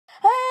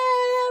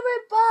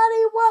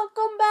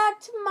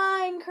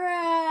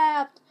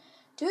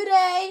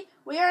Today,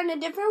 we are in a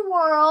different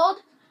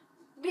world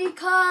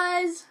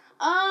because,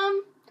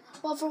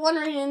 well, for one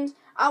reason,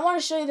 I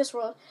want to show you this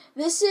world.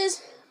 This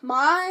is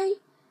my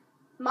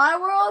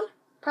world,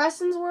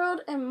 Preston's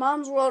world, and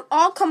Mom's world,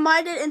 all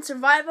combined in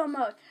survival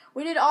mode.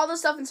 We did all this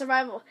stuff in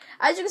survival.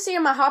 As you can see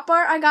in my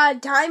hotbar, I got a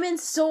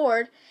diamond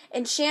sword,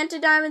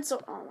 enchanted diamond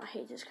sword. Oh, I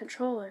hate this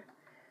controller.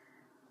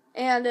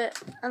 And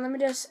let me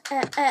just,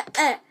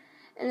 and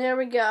there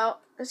we go.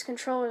 This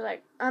controller's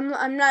like, I'm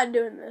not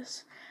doing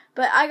this.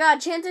 But I got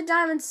enchanted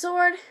diamond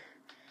sword,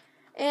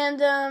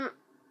 and, let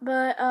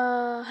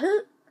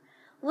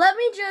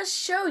me just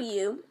show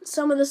you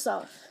some of the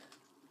stuff.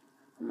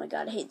 Oh my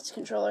god, I hate this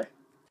controller.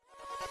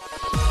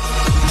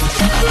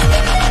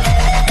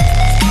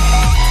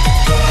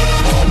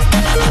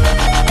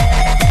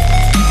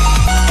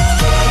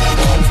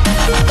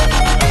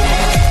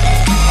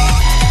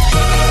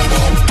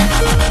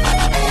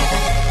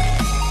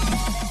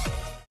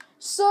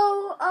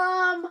 So,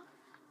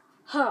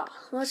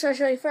 what should I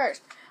show you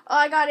first?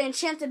 I got an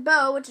enchanted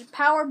bow, which is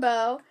power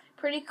bow,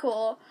 pretty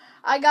cool.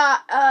 I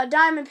got a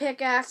diamond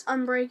pickaxe,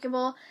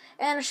 unbreakable,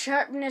 and a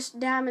sharpness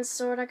diamond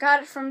sword. I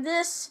got it from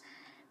this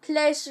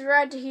place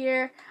right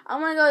here.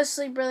 I'm gonna go to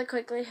sleep really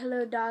quickly.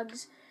 Hello,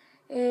 dogs.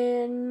 And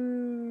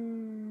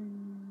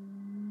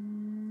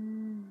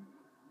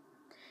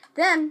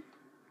then,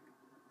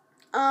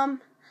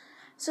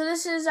 so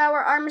this is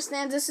our armor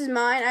stand. This is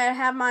mine. I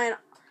have mine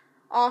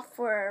off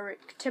for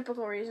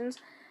typical reasons.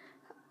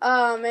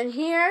 And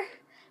here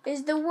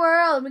is the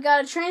world. We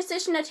got a train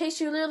station that takes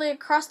you literally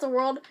across the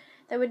world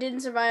that we did in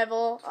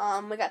survival.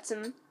 We got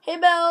some hay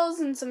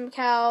bales and some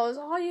cows.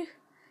 I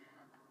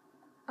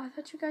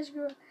thought you guys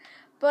grew up.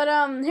 But,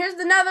 here's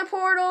the nether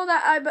portal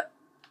that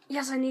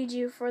yes, I need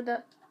you for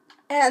the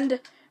end.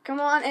 Come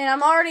on, and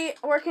I'm already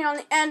working on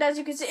the end, as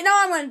you can see. No,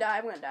 I'm gonna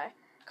die.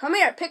 Come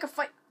here, pick a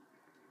fight.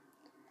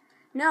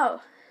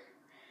 No.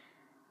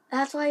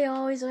 That's why you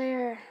always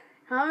wear.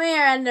 Come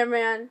here,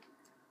 Enderman.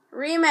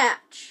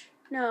 Rematch.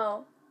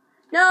 No.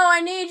 No,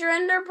 I need your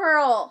ender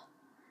pearl.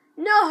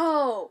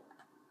 No.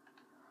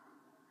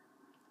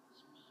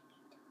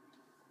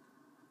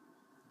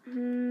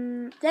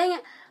 Dang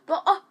it.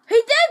 But, oh, he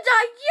did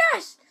die.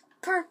 Yes.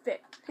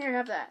 Perfect. Here,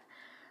 have that.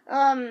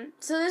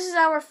 So this is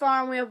our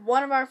farm. We have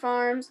one of our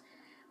farms,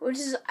 which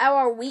is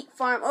our wheat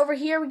farm. Over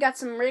here, we got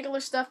some regular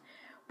stuff.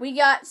 We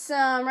got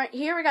some, right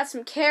here, we got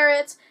some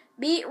carrots,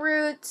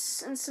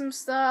 beetroots, and some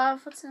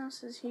stuff. What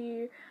else is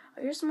here?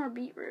 Oh, here's some more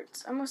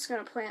beetroots. I'm just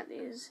going to plant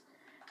these.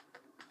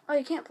 Oh,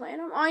 you can't plant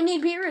them? Oh, I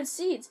need beetroot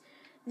seeds.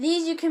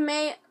 These you can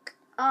make,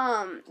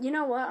 you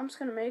know what? I'm just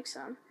going to make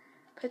some.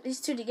 Put these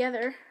two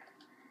together.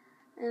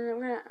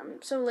 And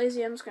I'm so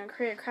lazy, I'm just going to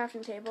create a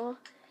crafting table.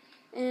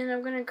 And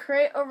I'm going to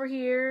create over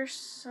here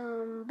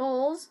some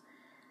bowls.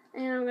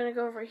 And I'm going to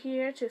go over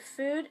here to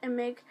food and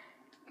make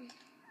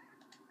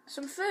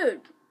some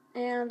food.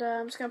 And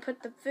I'm just going to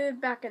put the food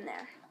back in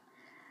there.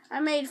 I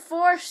made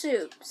 4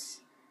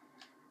 soups.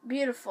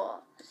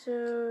 Beautiful.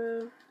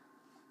 So,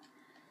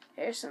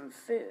 here's some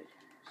food.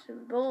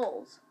 Some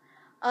bowls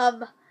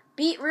of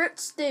beetroot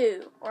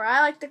stew. Or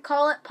I like to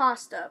call it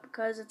pasta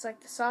because it's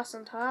like the sauce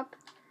on top.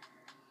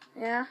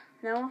 Yeah?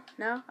 No?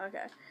 No?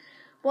 Okay.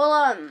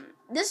 Well,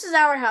 this is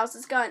our house.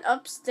 It's got an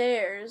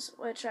upstairs,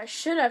 which I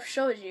should have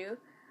showed you,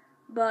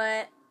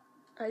 but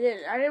I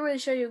didn't. I didn't really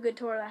show you a good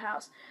tour of the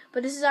house.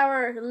 But this is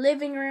our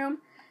living room.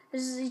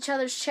 This is each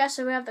other's chest,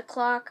 so we have the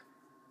clock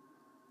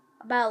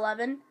about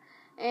 11.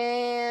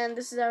 And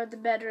this is the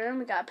bedroom.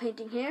 We got a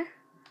painting here.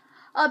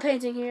 A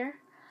painting here.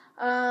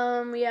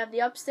 We have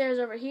the upstairs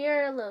over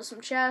here, some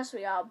chests.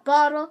 We got a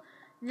bottle,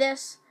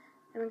 this,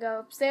 and we go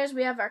upstairs.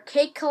 We have our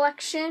cake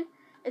collection.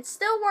 It's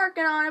still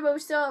working on it,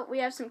 but we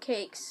have some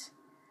cakes.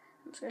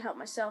 I'm just gonna help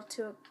myself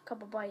to a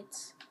couple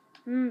bites.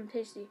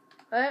 Tasty.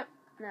 But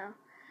no.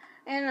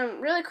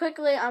 And really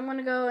quickly, I'm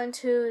gonna go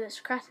into this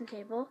crafting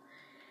table,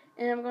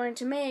 and I'm going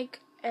to make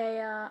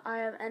a Eye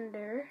of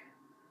Ender.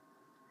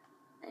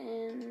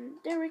 And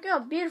there we go,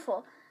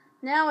 beautiful.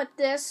 Now with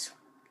this,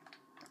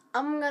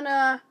 I'm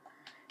gonna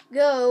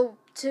go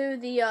to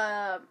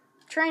the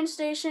train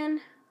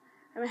station.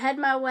 I'm gonna head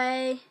my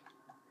way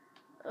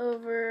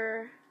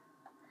over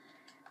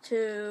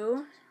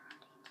to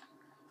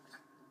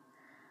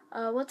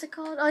what's it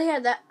called? Oh yeah,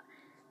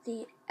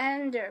 the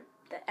Ender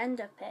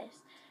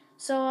place.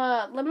 So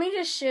let me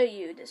just show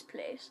you this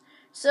place.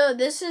 So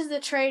this is the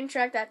train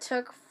track that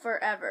took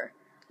forever.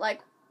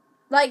 Like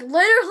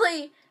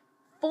literally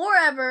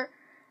forever.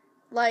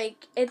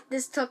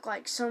 This took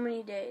like so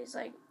many days.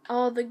 Like,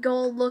 oh, the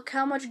gold, look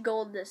how much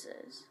gold this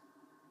is.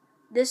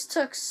 This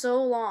took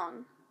so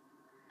long.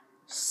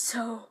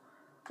 So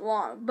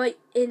long, but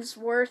it's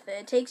worth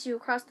it. It takes you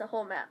across the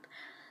whole map.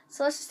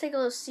 So let's just take a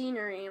little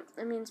scenery.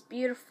 I mean, it's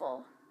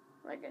beautiful.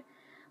 Like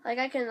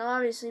I can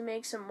obviously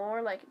make some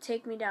more, like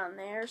take me down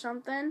there or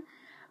something.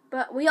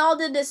 But we all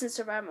did this in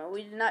survival.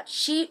 We did not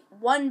cheat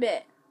one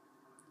bit.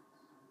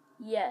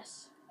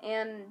 Yes.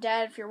 And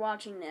Dad, if you're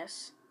watching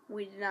this,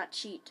 we did not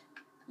cheat.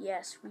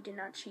 Yes, we did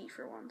not cheat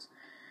for once.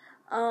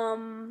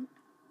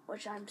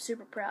 Which I'm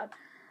super proud.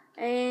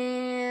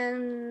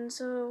 And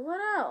so what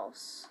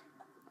else?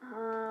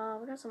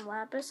 We got some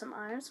lapis, some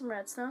iron, some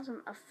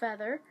redstone, a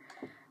feather.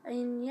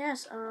 And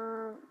yes,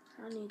 I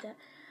need that.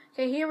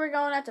 Okay, here we're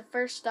going at the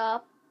first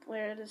stop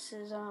where this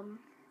is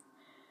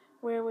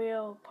where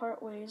we'll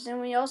part ways.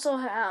 And we also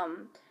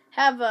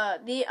have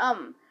the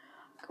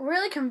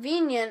really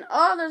convenient.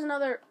 Oh, there's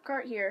another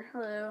cart here.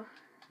 Hello.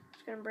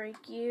 Just gonna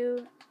break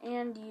you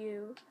and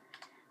you.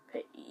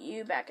 Put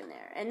you back in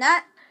there. And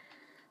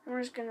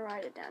we're just gonna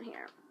ride it down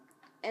here.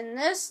 And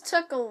this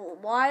took a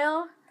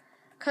while,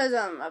 cause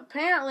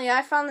apparently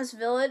I found this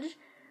village,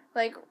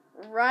 like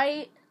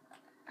right.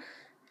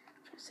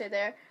 Say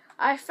there.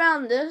 I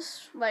found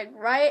this like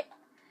right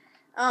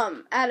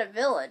at a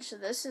village. So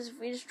this is, if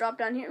we just drop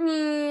down here,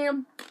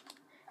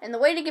 and the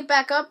way to get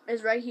back up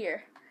is right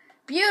here.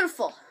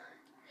 Beautiful.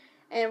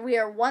 And we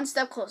are one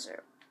step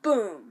closer.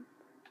 Boom.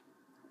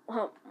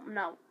 Oh,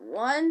 no.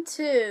 1,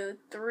 2,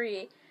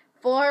 3,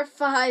 4,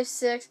 5,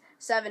 6,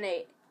 7,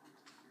 8.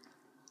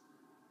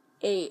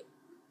 8.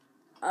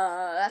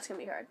 That's gonna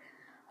be hard.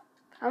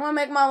 I'm gonna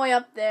make my way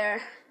up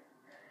there.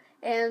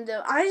 And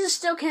I just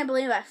still can't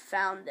believe I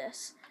found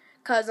this.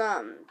 Cause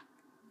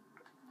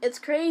it's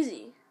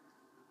crazy.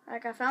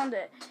 Like, I found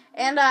it.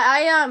 And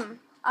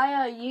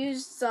I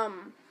used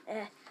some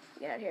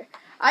get out of here.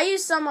 I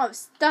used some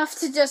stuff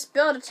to just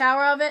build a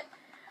tower of it.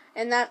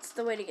 And that's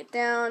the way to get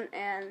down.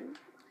 And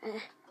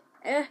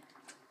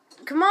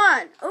come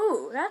on.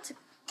 Ooh,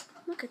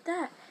 look at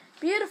that.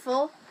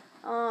 Beautiful.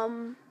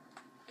 Okay,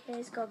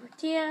 let's go over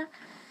here.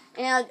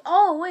 And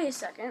oh, wait a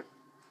second.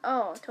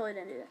 Oh, totally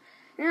didn't do that.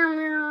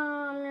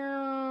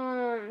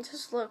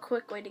 Just a little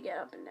quick way to get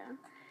up and down.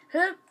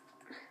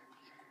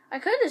 I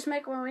could just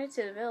make my way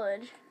to the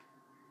village.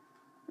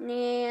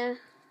 Nah.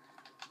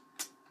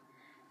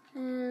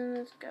 And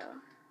let's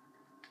go.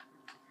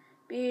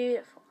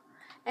 Beautiful.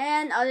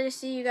 And I'll just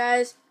see you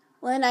guys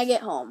when I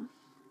get home.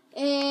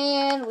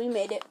 And we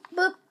made it.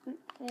 Boop.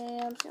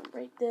 And I'm just going to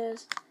break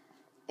this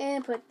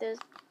and put this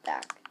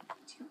back.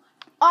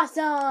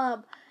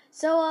 Awesome.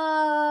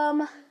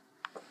 So,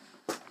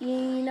 you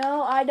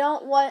know, I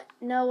don't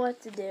know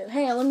what to do.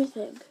 Hang on, let me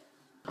think.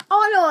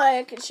 Oh, I know what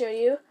I could show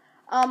you.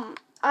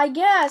 I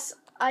guess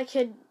I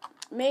could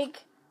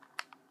make.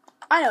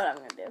 I know what I'm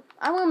gonna do.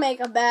 I'm gonna make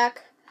a batch.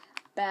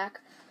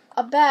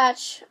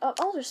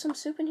 Oh, there's some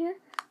soup in here.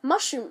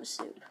 Mushroom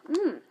soup.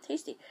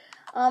 Tasty.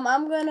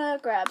 I'm gonna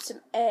grab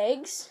some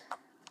eggs.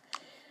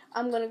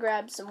 I'm gonna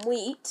grab some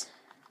wheat.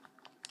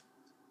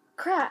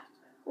 Crap.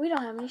 We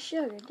don't have any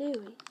sugar, do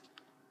we?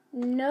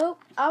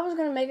 Nope. I was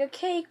gonna make a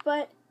cake,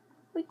 but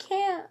we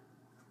can't.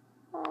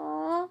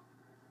 Aww.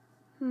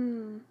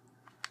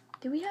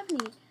 Do we have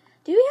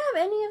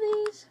any of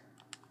these?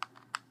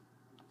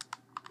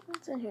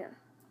 What's in here?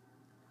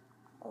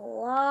 A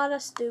lot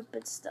of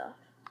stupid stuff.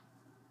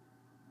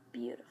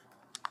 Beautiful.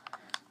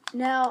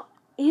 Now,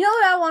 you know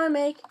what I want to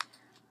make?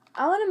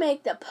 I want to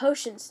make the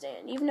potion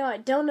stand, even though I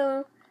don't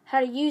know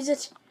how to use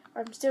it,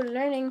 or I'm still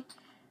learning.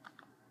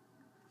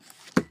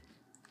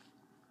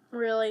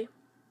 Really?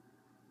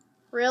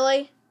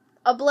 Really?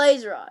 A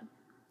blaze rod.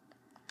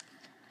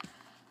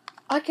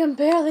 I can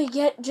barely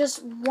get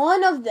just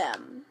one of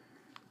them.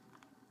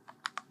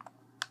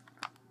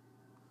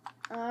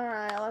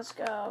 Alright, let's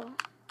go.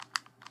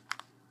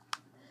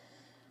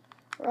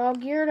 We're all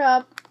geared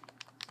up.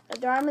 A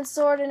diamond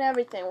sword and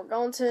everything. We're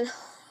going to...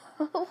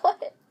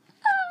 What?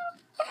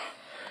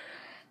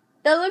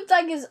 That looks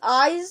like his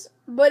eyes,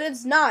 but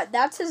it's not.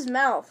 That's his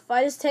mouth. If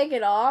I just take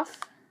it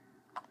off,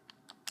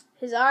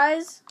 his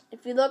eyes,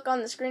 if you look on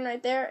the screen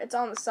right there, it's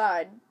on the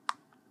side.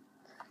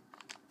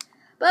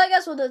 But I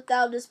guess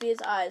that'll just be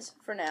his eyes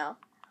for now.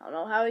 I don't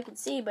know how he can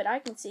see, but I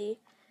can see.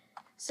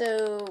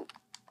 So,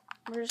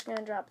 we're just going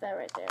to drop that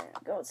right there.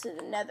 Go to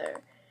the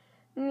nether.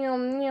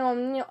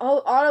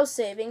 Oh,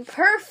 auto-saving.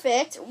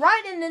 Perfect.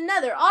 Right in the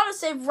nether.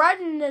 Auto-save right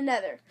in the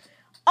nether.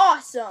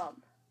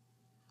 Awesome.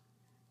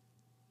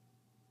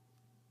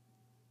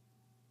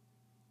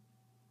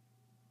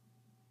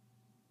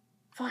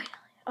 Finally.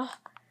 Oh,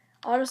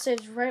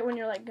 auto-saves right when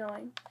you're, like,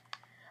 going.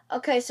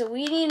 Okay, so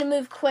we need to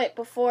move quick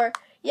before...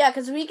 Yeah,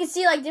 because we can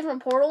see, like,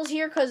 different portals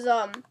here, because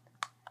the,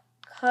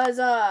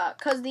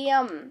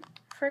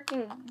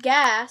 freaking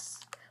gas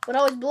would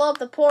always blow up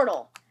the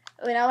portal.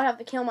 I mean, I would have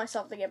to kill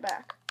myself to get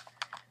back.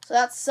 So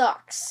that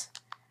sucks.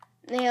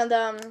 And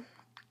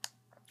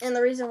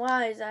the reason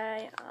why is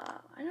I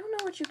don't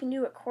know what you can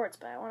do with quartz,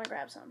 but I want to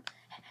grab some.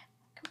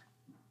 Come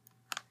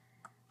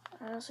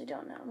on. I honestly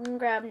don't know. I'm going to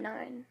grab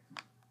 9.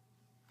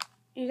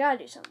 You gotta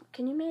do something.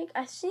 Can you make...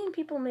 I've seen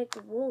people make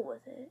wool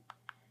with it.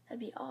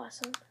 That'd be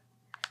awesome.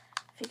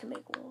 If you can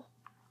make wool.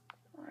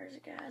 Where's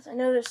it, guys? I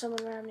know there's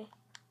someone around me.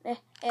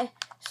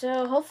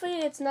 So, hopefully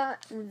it's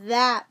not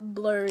that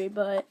blurry,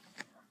 but,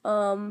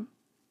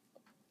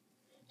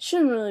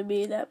 shouldn't really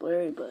be that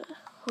blurry, but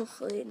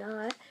hopefully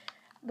not.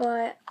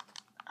 But,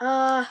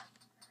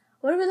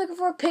 what are we looking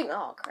for? Pink.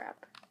 Oh,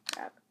 crap.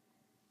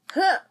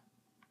 Huh!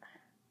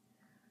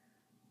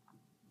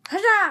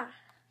 Huzzah!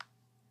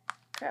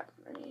 Crap,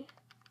 I need...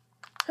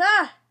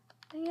 Ah!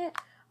 Dang it.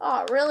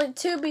 Oh, really?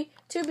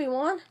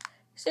 2v1?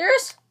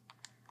 Serious?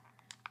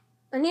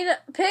 I need a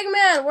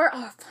pigman. Where?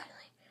 Oh,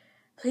 finally.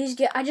 Please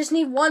get. I just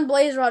need one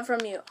blaze rod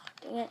from you. Oh,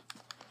 dang it.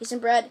 Get some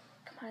bread.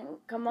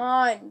 Come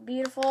on.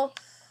 Beautiful.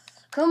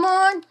 Come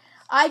on.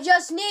 I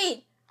just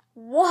need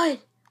one.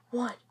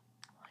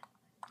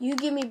 You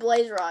give me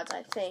blaze rods,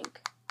 I think.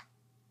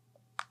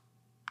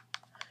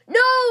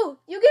 No!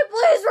 You get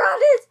blaze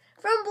rods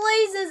from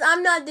blazes.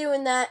 I'm not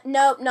doing that.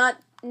 Nope,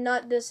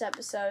 not this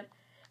episode.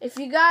 If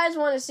you guys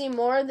want to see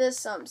more of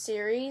this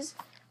series,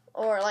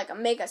 or like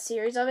make a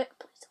series of it,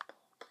 please don't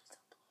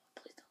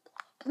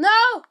blow.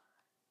 No!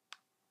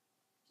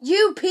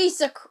 You piece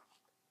of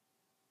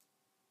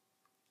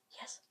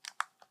Yes.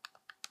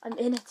 I'm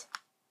in it.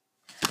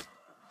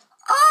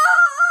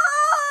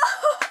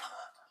 Oh!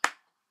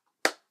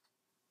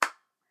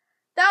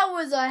 That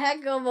was a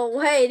heck of a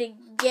way to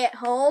get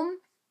home.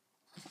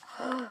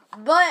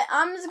 But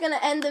I'm just going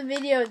to end the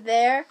video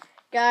there.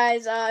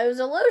 Guys, it was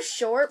a little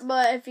short,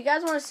 but if you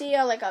guys want to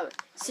see like a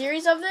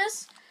series of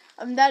this,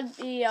 that'd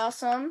be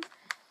awesome.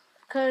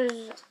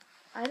 Because,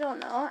 I don't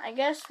know, I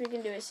guess we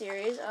can do a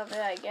series of it,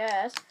 I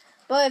guess.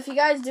 But if you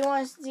guys do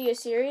want to see a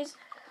series,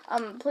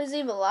 please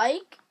leave a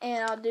like,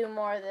 and I'll do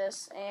more of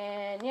this.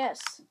 And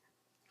yes,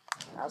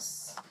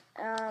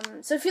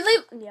 so if you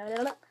leave,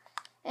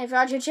 and if you're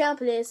on your channel,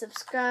 please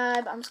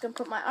subscribe. I'm just gonna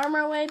put my armor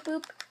away.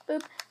 Boop,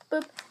 boop,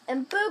 boop,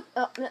 and boop,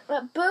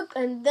 boop,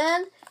 and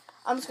then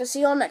I'm just gonna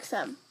see you all next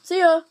time. See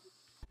ya.